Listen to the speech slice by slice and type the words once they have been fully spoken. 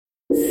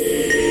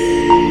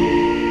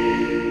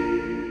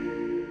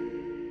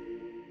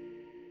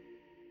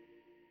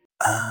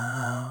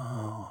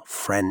Oh,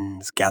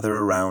 friends, gather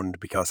around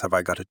because have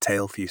I got a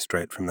tale for you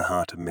straight from the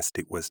heart of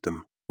mystic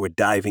wisdom. We're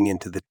diving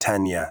into the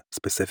Tanya,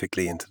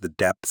 specifically into the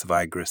depths of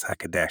Igris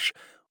Hakodesh,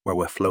 where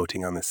we're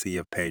floating on the sea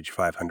of page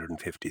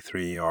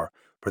 553, or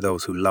for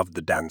those who love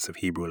the dance of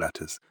Hebrew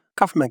letters,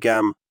 Kaf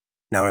Megam.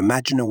 Now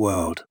imagine a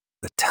world,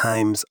 the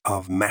times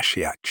of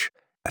Mashiach,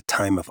 a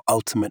time of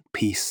ultimate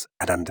peace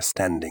and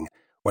understanding,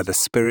 where the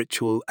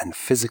spiritual and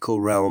physical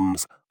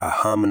realms are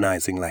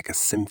harmonizing like a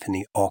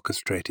symphony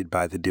orchestrated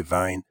by the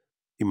divine.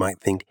 You might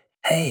think,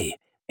 hey,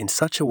 in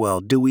such a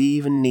world, do we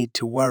even need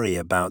to worry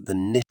about the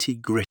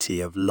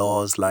nitty-gritty of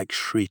laws like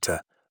Shrita,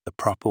 the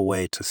proper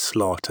way to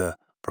slaughter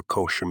for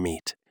kosher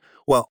meat?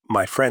 Well,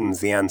 my friends,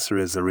 the answer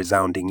is a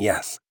resounding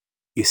yes.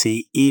 You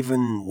see,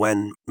 even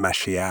when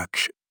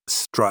Mashiach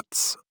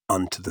struts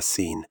onto the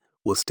scene,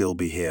 we'll still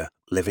be here,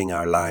 living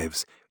our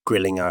lives,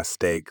 grilling our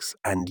steaks,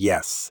 and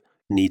yes,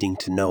 needing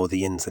to know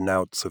the ins and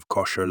outs of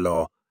kosher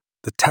law.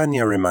 The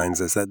Tanya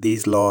reminds us that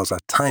these laws are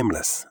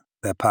timeless.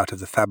 They're part of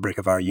the fabric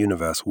of our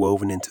universe,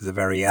 woven into the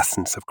very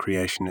essence of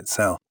creation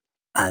itself.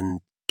 And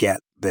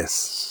get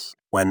this,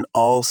 when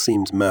all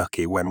seems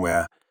murky, when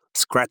we're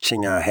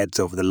scratching our heads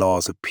over the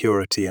laws of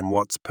purity and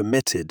what's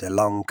permitted,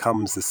 along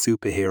comes the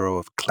superhero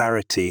of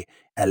clarity,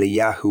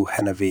 Eliyahu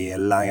Hanavi,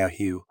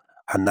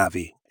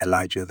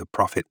 Elijah the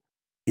prophet.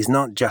 He's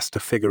not just a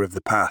figure of the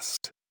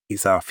past.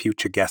 He's our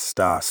future guest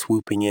star,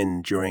 swooping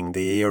in during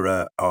the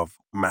era of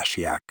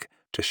Mashiach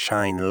to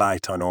shine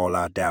light on all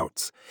our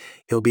doubts.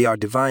 He'll be our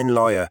divine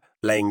lawyer,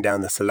 laying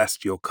down the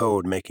celestial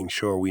code, making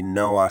sure we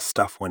know our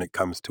stuff when it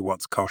comes to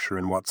what's kosher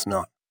and what's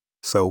not.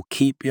 So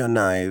keep your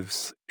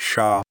knives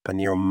sharp and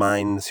your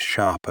minds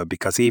sharper,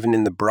 because even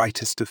in the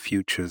brightest of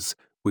futures,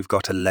 we've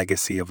got a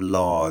legacy of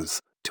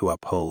laws to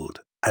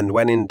uphold. And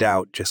when in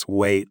doubt, just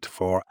wait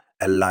for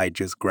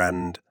Elijah's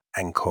grand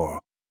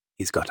encore.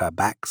 He's got our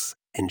backs,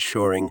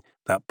 ensuring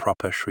that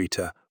proper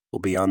Shrita will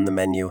be on the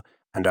menu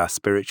and our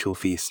spiritual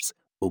feasts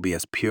will be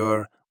as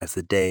pure as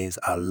the days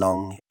are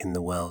long in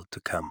the world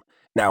to come.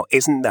 Now,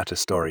 isn't that a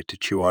story to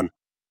chew on?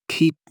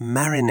 Keep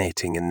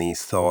marinating in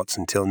these thoughts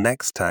until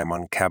next time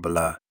on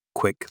Kabbalah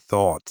Quick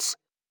Thoughts.